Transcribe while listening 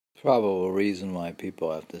Probable reason why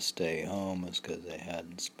people have to stay home is because they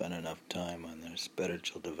hadn't spent enough time on their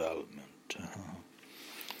spiritual development.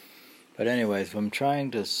 But anyways, I'm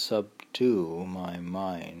trying to subdue my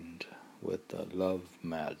mind with the love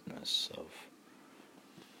madness of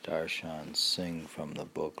Darshan Singh from the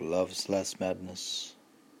book Love's Less Madness,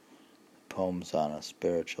 Poems on a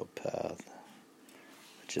Spiritual Path,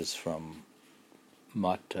 which is from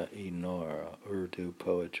Mata-e Nur Urdu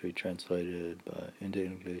poetry translated into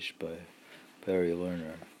English by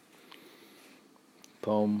Lerner.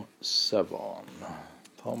 Poem 7.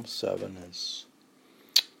 Poem 7 is...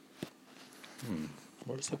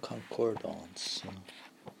 where's the concordance?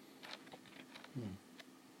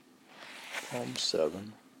 Poem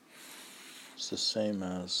 7 is the same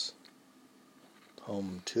as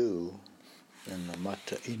Poem 2 in the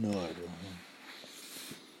Mata-e Nur.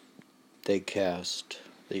 They cast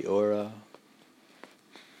the aura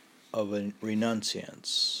of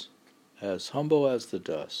renunciants, as humble as the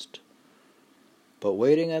dust. But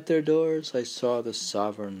waiting at their doors, I saw the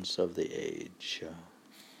sovereigns of the age.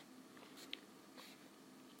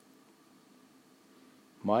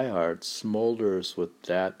 My heart smolders with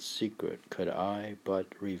that secret. Could I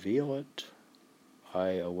but reveal it? I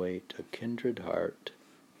await a kindred heart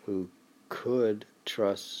who I could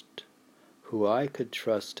trust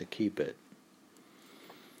to keep it.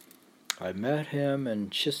 I met him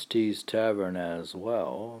in Chisti's tavern as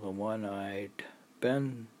well, the one I'd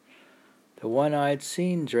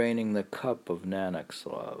seen draining the cup of Nanak's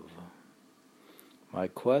love. My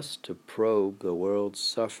quest to probe the world's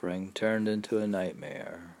suffering turned into a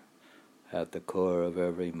nightmare. At the core of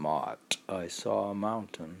every mott I saw a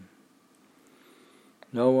mountain.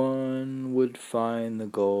 No one would find the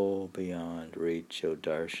goal beyond reach, O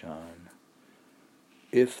Darshan,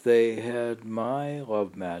 if they had my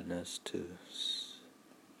love madness to...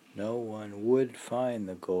 No one would find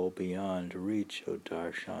the goal beyond reach, O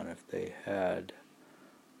Darshan, if they had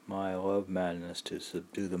my love madness to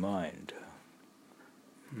subdue the mind.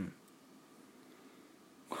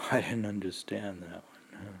 I didn't understand that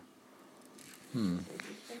one.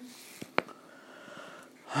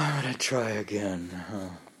 I'm going to try again.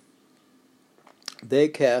 They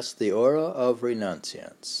cast the aura of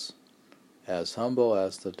renunciants, as humble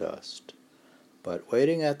as the dust. But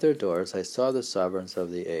waiting at their doors, I saw the sovereigns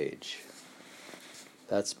of the age.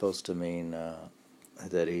 That's supposed to mean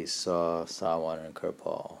that he saw Sawan and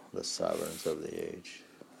Kirpal, the sovereigns of the age,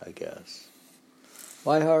 I guess.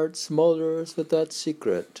 My heart smolders with that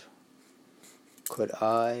secret. Could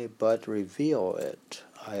I but reveal it?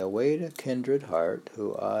 I await a kindred heart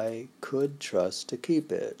who I could trust to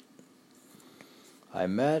keep it. I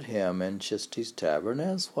met him in Chisti's tavern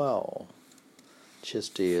as well.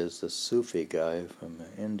 Chisti is the Sufi guy from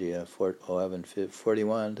India,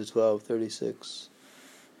 1141 to 1236.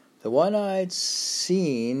 The one I'd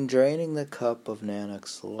seen draining the cup of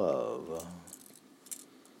Nanak's love.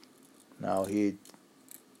 Now he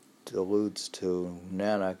alludes to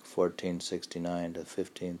Nanak 1469 to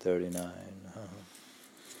 1539.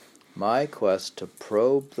 My quest to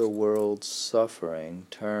probe the world's suffering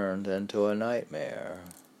turned into a nightmare.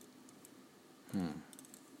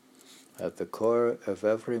 At the core of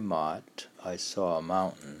every mott, I saw a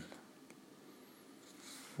mountain.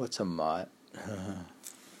 What's a mott?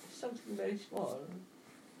 Something very small.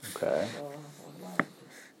 Okay.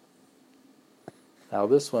 Now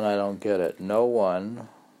this one I don't get it. No one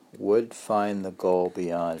would find the goal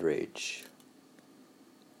beyond reach.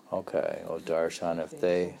 Okay, well, Darshan,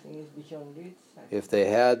 if they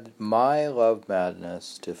had my love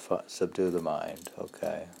madness to subdue the mind.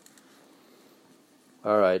 Okay.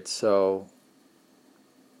 All right, so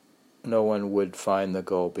no one would find the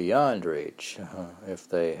goal beyond reach if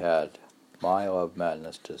they had my love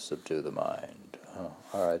madness to subdue the mind.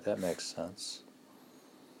 All right, that makes sense.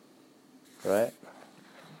 Right?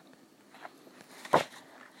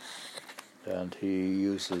 And he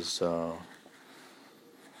uses,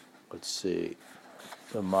 let's see,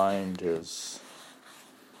 the mind is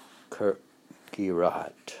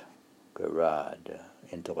Girad,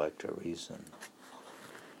 intellect or reason.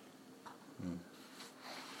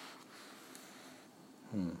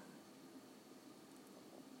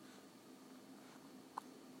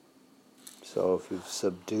 So if you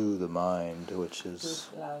subdue the mind, which is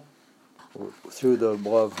through the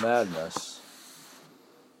love madness,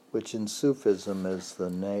 which in Sufism is the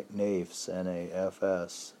nafs,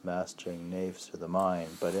 N-A-F-S, mastering nafs or the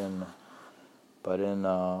mind, but in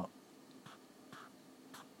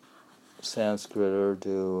Sanskrit,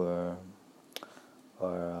 Urdu,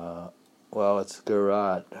 or well, it's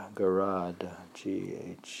Garad,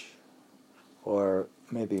 G-H, or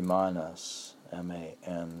maybe Manas,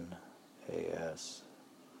 M-A-N-A-S.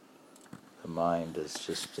 The mind is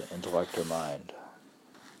just the intellect or mind.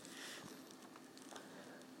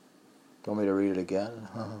 Want me to read it again?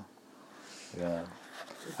 Yeah.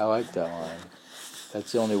 I like that line.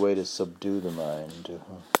 That's the only way to subdue the mind.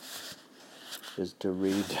 Is to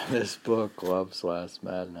read this book, Love's Last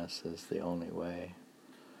Madness, is the only way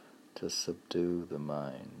to subdue the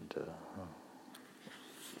mind.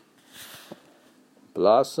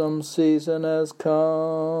 Blossom season has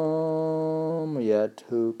come, yet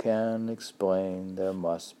who can explain there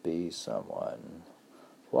must be someone.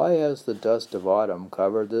 Why has the dust of autumn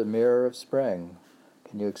covered the mirror of spring?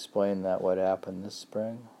 Can you explain that? What happened this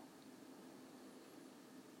spring?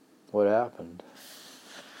 What happened?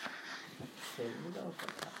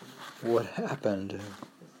 What happened?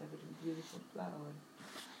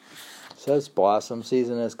 Says blossom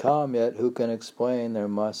season has come, yet who can explain there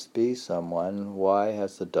must be someone. Why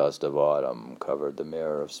has the dust of autumn covered the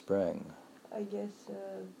mirror of spring? I guess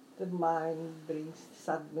the mind brings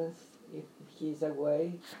sadness if he's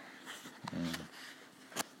away.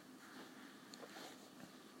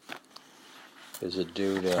 Is it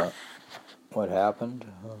due to what happened?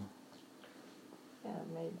 Yeah,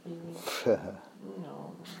 maybe.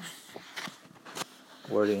 No.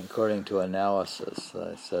 According to analysis,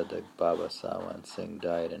 I said that Baba Sawan Singh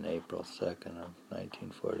died on April 2nd of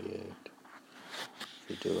 1948.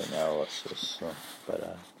 You do analysis,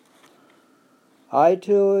 but I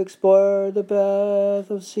too explore the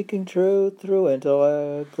path of seeking truth through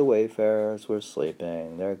intellect. The wayfarers were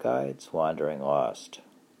sleeping, their guides wandering lost.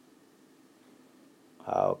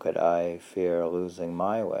 How could I fear losing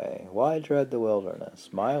my way? Why dread the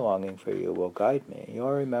wilderness? My longing for you will guide me.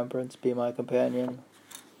 Your remembrance be my companion.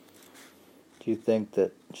 Do you think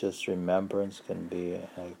that just remembrance can be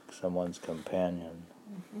like someone's companion?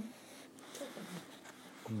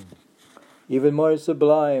 Even more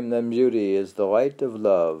sublime than beauty is the light of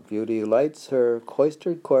love. Beauty lights her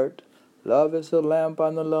cloistered court. Love is a lamp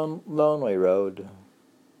on the lonely road.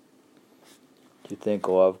 Do you think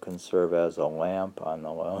love can serve as a lamp on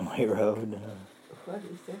the lonely road? What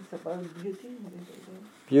is this about beauty?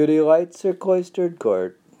 Beauty lights her cloistered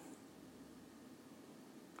court.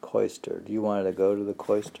 Cloistered. You wanted to go to the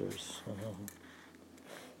cloisters.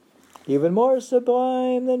 Even more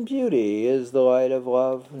sublime than beauty is the light of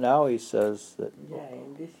love. Now he says that. Yeah,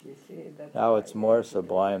 in this you see that. Now it's more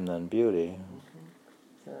sublime than beauty.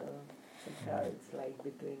 So somehow it's like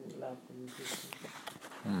between love and beauty.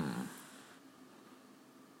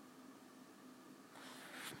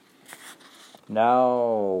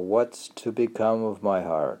 Now, what's to become of my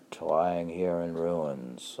heart, lying here in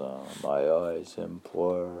ruins? My eyes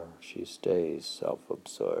implore, she stays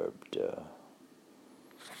self-absorbed.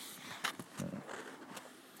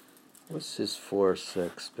 What's this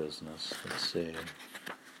 4-6 business? Let's see.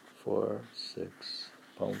 4, 6,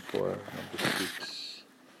 poem 4, number 6.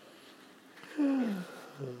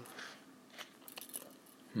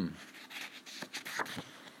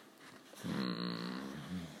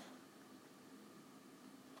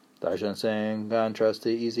 Darshan Singh contrasts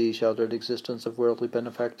the easy, sheltered existence of worldly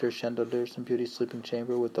benefactors, chandeliers, and beauty's sleeping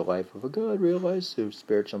chamber with the life of a God realized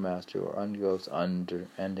spiritual master who undergoes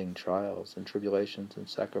unending trials and tribulations and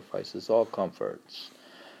sacrifices all comforts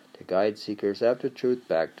to guide seekers after truth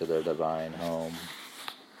back to their divine home.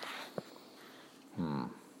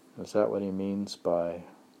 Is that what he means by...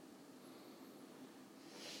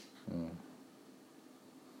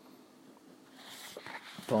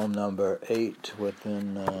 Poem number 8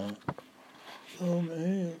 within poem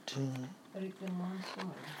 8.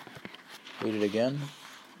 Read it again.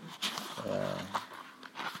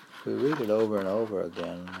 If we read it over and over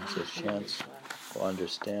again, there's a chance we'll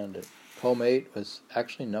understand it. Poem 8 was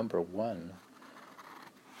actually number 1.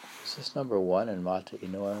 Is this number 1 in Mata-e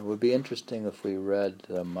Nur? It would be interesting if we read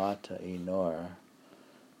the Mata-e Nur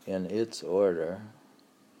in its order.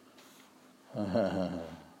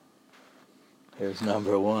 Here's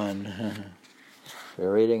number 1.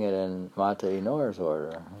 We're reading it in Mata-e Nur's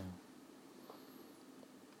order.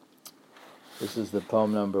 This is the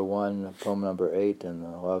poem number 1, poem number 8 in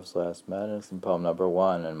the Love's Last Madness, and poem number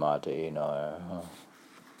 1 in Mata-e Nur.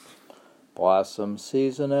 Blossom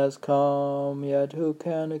season has come, yet who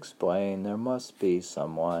can explain there must be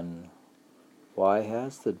someone. Why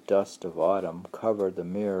has the dust of autumn covered the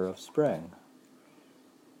mirror of spring?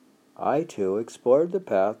 I too explored the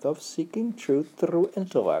path of seeking truth through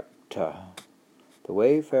intellect. The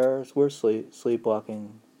wayfarers were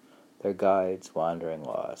sleepwalking, their guides wandering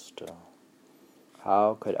lost.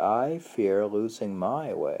 How could I fear losing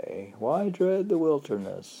my way? Why dread the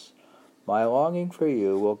wilderness? My longing for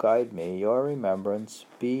you will guide me. Your remembrance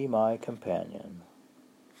be my companion.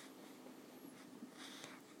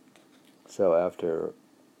 So after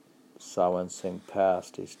Darshan Singh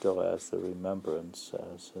passed, he still has the remembrance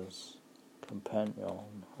as his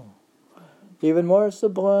companion. Even more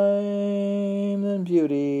sublime than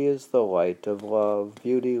beauty is the light of love.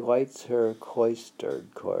 Beauty lights her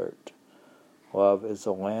cloistered court. Love is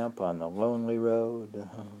a lamp on the lonely road.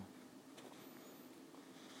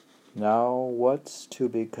 Now what's to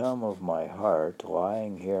become of my heart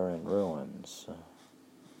lying here in ruins?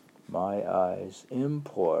 My eyes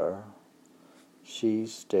implore, she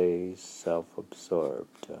stays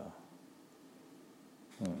self-absorbed.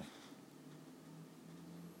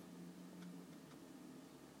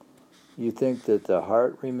 You think that the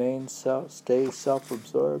heart remains stays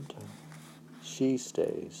self-absorbed? She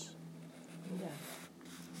stays.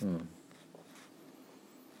 Yeah.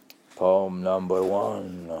 Poem number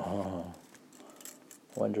 1.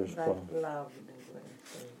 Wonderful. Love.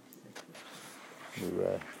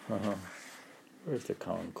 Where's the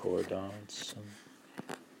concordance?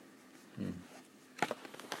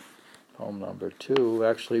 Poem number 2.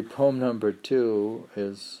 Actually, poem number 2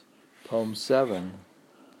 is poem 7.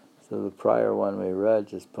 So the prior one we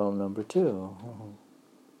read is poem number 2.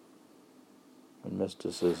 In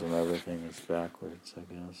mysticism, everything is backwards, I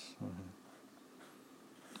guess.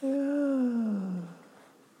 Yeah.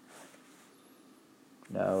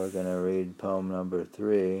 Now we're going to read poem number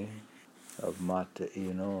 3 of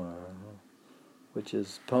Mata-e Nur, which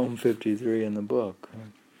is poem 53 in the book.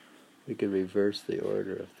 We could reverse the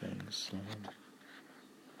order of things,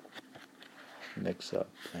 mix up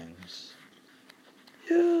things.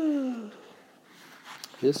 Yeah.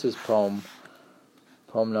 This is poem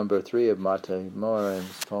number 3 of Mata-e Nur, and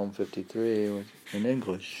it's poem 53 in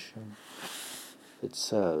English. It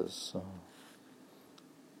says,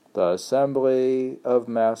 the assembly of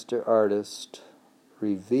master artists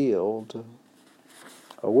revealed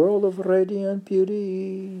a world of radiant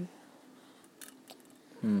beauty.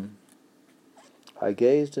 I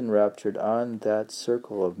gazed enraptured on that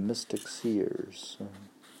circle of mystic seers.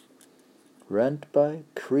 Rent by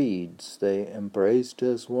creeds, they embraced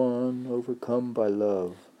as one, overcome by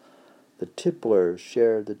love. The tipplers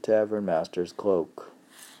shared the tavern master's cloak.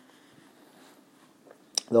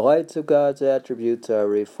 The lights of God's attributes are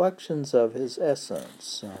reflections of his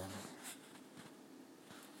essence.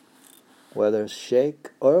 Whether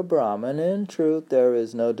Sheikh or Brahmin, in truth there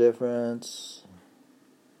is no difference.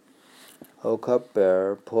 O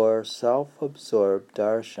cupbearer, pour self-absorbed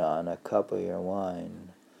Darshan a cup of your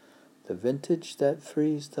wine, the vintage that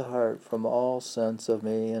frees the heart from all sense of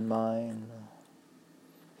me and mine.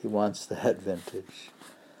 He wants that vintage.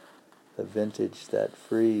 The vintage that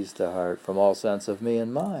frees the heart from all sense of me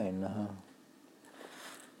and mine.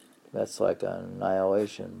 That's like an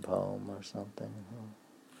annihilation poem or something.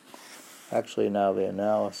 Actually, now the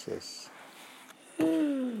analysis.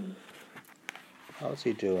 How's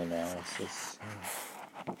he do analysis?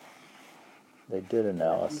 They did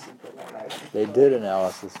analysis. They did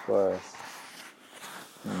analysis for us.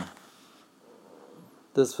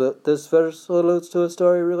 This verse alludes to a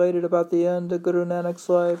story related about the end of Guru Nanak's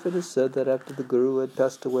life. It is said that after the Guru had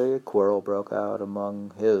passed away, a quarrel broke out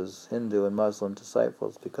among his Hindu and Muslim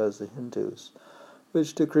disciples because the Hindus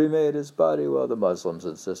wished to cremate his body while the Muslims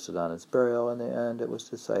insisted on its burial. In the end, it was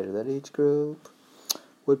decided that each group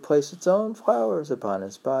would place its own flowers upon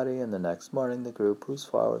his body, and the next morning the group whose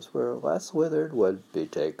flowers were less withered would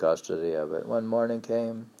take custody of it. When morning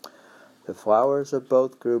came, the flowers of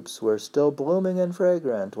both groups were still blooming and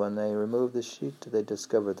fragrant. When they removed the sheet, they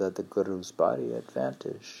discovered that the Guru's body had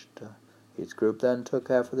vanished. Each group then took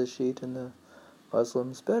half of the sheet, and the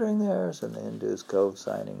Muslims bearing theirs, and the Hindus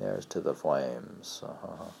co-signing theirs to the flames.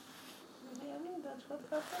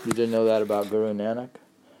 You didn't know that about Guru Nanak?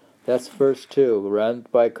 That's verse 2.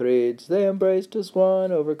 Rent by creeds, they embraced as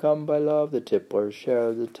one, overcome by love. The tipplers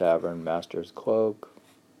shared the tavern master's cloak.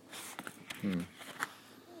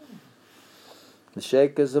 The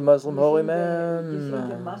Sheikh is a Muslim holy man. You think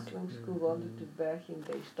the Muslims who wanted to bury him,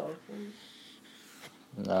 they stole him?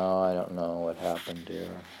 No, I don't know what happened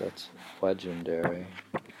here. That's legendary.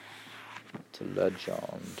 It's a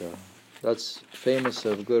legend. That's famous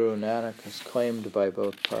of Guru Nanak, is claimed by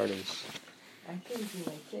both parties. I think in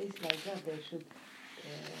a case like that, they should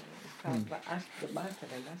ask the master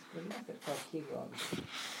what he wanted.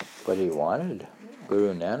 What he wanted? Yeah.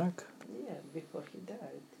 Guru Nanak? Yeah, before he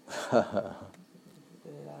died.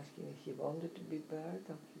 They asked him if he wanted to be buried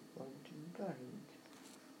or if he wanted to be buried.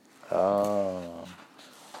 Oh.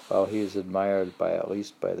 Well, he is admired by at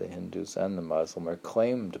least by the Hindus and the Muslim, or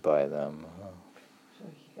claimed by them. So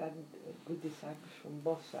he had good disciples from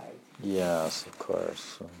both sides. Yes, of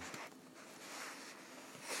course.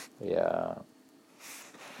 Yeah.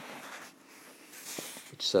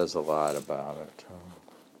 Which says a lot about it.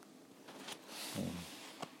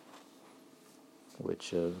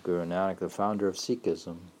 Which is Guru Nanak, the founder of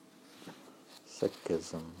Sikhism.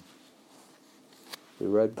 We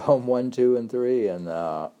read poem 1, 2, and 3 in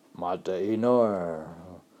Mata-e Nur,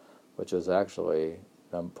 which is actually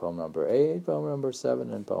poem number 8, poem number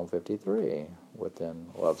 7, and poem 53 within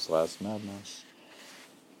Love's Last Madness.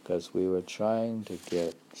 Because we were trying to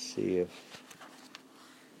see if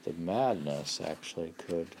the madness actually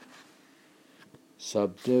could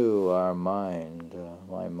subdue our mind.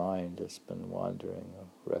 My mind has been wandering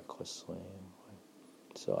recklessly.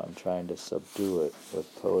 So I'm trying to subdue it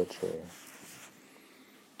with poetry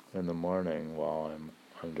in the morning while I'm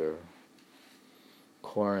under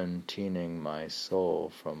quarantining my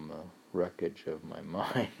soul from the wreckage of my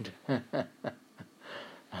mind.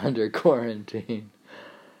 Under quarantine.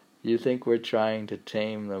 You think we're trying to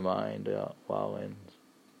tame the mind while in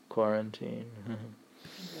quarantine?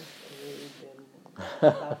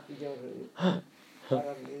 Those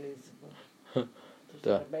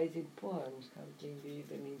are amazing poems. How can you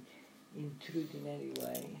even intrude in any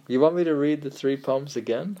way? You want me to read the 3 poems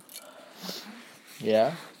again?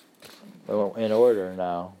 Yeah? Well, in order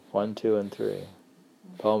now. 1, 2, and 3.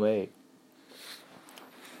 Poem 8.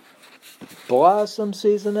 Blossom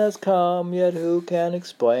season has come, yet who can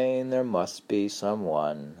explain? There must be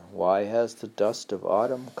someone. Why has the dust of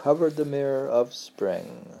autumn covered the mirror of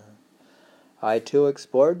spring? I too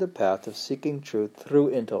explored the path of seeking truth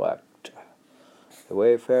through intellect. The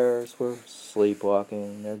wayfarers were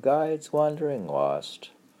sleepwalking, their guides wandering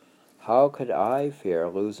lost. How could I fear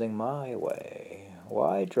losing my way?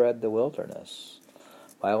 Why dread the wilderness?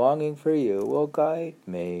 My longing for you will guide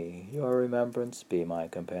me, your remembrance be my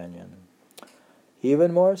companion.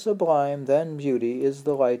 Even more sublime than beauty is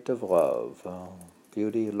the light of love.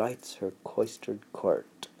 Beauty lights her cloistered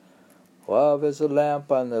court. Love is a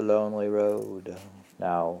lamp on the lonely road.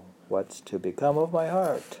 Now, what's to become of my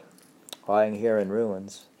heart? Lying here in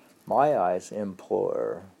ruins, my eyes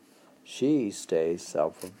implore. She stays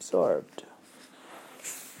self-absorbed.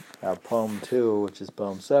 Now, poem 2, which is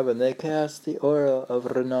poem 7, they cast the aura of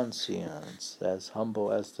renunciance, as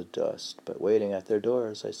humble as the dust, but waiting at their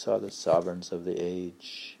doors I saw the sovereigns of the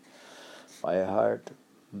age. My heart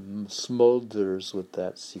smolders with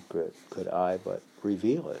that secret, could I but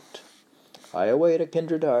reveal it. I await a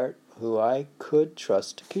kindred heart, who I could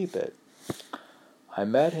trust to keep it. I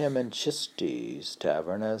met him in Chisti's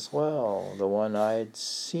tavern as well, the one I'd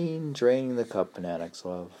seen draining the cup in Nanak's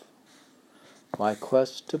love. My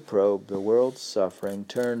quest to probe the world's suffering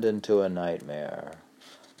turned into a nightmare.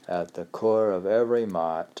 At the core of every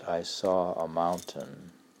mott I saw a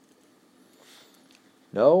mountain.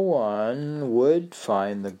 No one would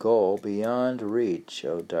find the goal beyond reach,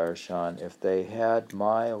 O Darshan, if they had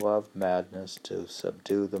my love madness to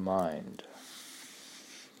subdue the mind.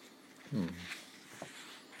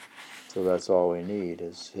 So that's all we need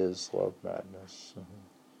is his love madness.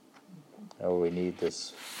 Or we need his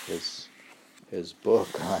book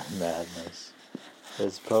on madness,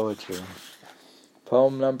 his poetry.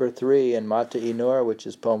 Poem number 3 in Mata-e Nur, which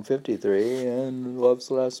is poem 53, in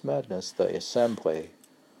Love's Last Madness, the assembly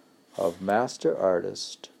of master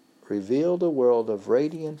artists revealed a world of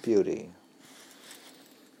radiant beauty.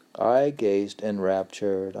 I gazed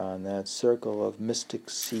enraptured on that circle of mystic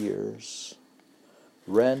seers.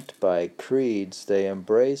 Rent by creeds, they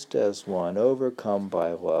embraced as one, overcome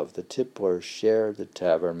by love. The tipplers shared the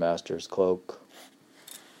tavern master's cloak.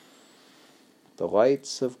 The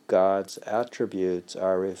lights of God's attributes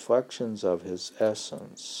are reflections of his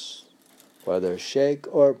essence. Whether Sheikh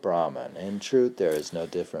or Brahmin, in truth there is no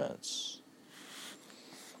difference.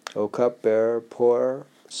 O cupbearer, pour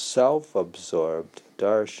self-absorbed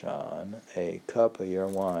Darshan a cup of your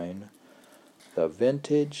wine, the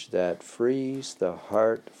vintage that frees the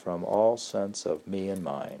heart from all sense of me and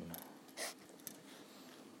mine.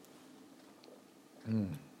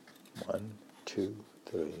 1, 2,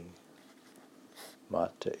 3.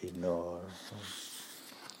 Mata-e Nur.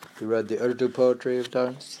 We read the Urdu poetry of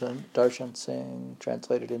Darshan Singh,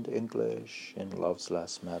 translated into English in Love's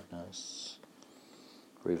Last Madness.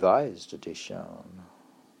 Revised edition.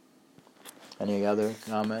 Any other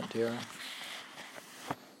comment here?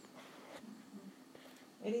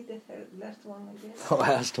 Read the last one again. The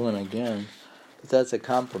last one again. But that's a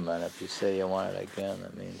compliment. If you say you want it again,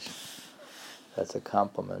 that means that's a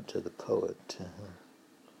compliment to the poet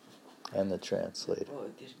and the translator. Oh,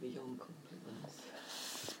 it is beyond compliments.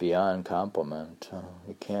 It's beyond compliment.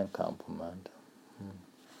 You can't compliment.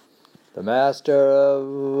 The master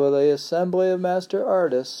of the assembly of master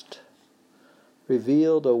artists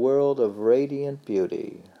revealed a world of radiant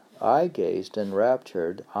beauty. I gazed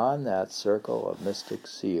enraptured on that circle of mystic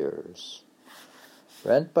seers.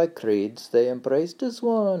 Rent by creeds, they embraced as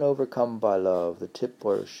one, overcome by love. The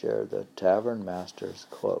tipplers shared the tavern master's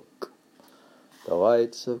cloak. The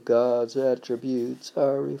lights of God's attributes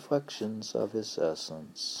are reflections of his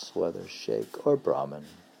essence, whether Sheikh or Brahmin.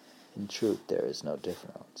 In truth, there is no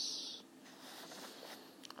difference.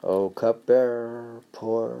 O cupbearer,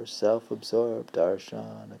 pour, self-absorbed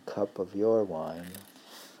Darshan, a cup of your wine,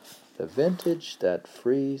 the vintage that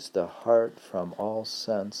frees the heart from all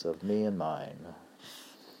sense of me and mine.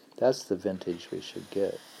 That's the vintage we should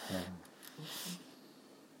get.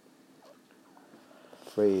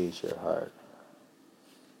 Frees your heart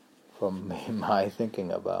from me, my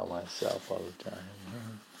thinking about myself all the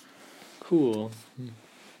time. Cool.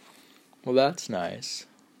 Well, that's nice.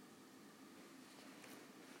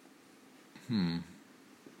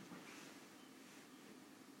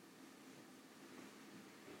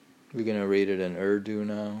 We're going to read it in Urdu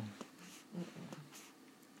now?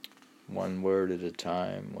 One word at a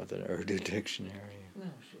time with an Urdu dictionary. No,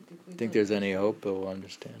 Think there's any hope they'll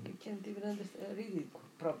understand We it? can't even read it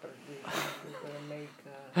properly. We're going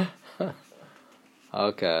to make...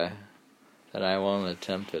 Okay. Then I won't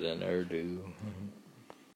attempt it in Urdu.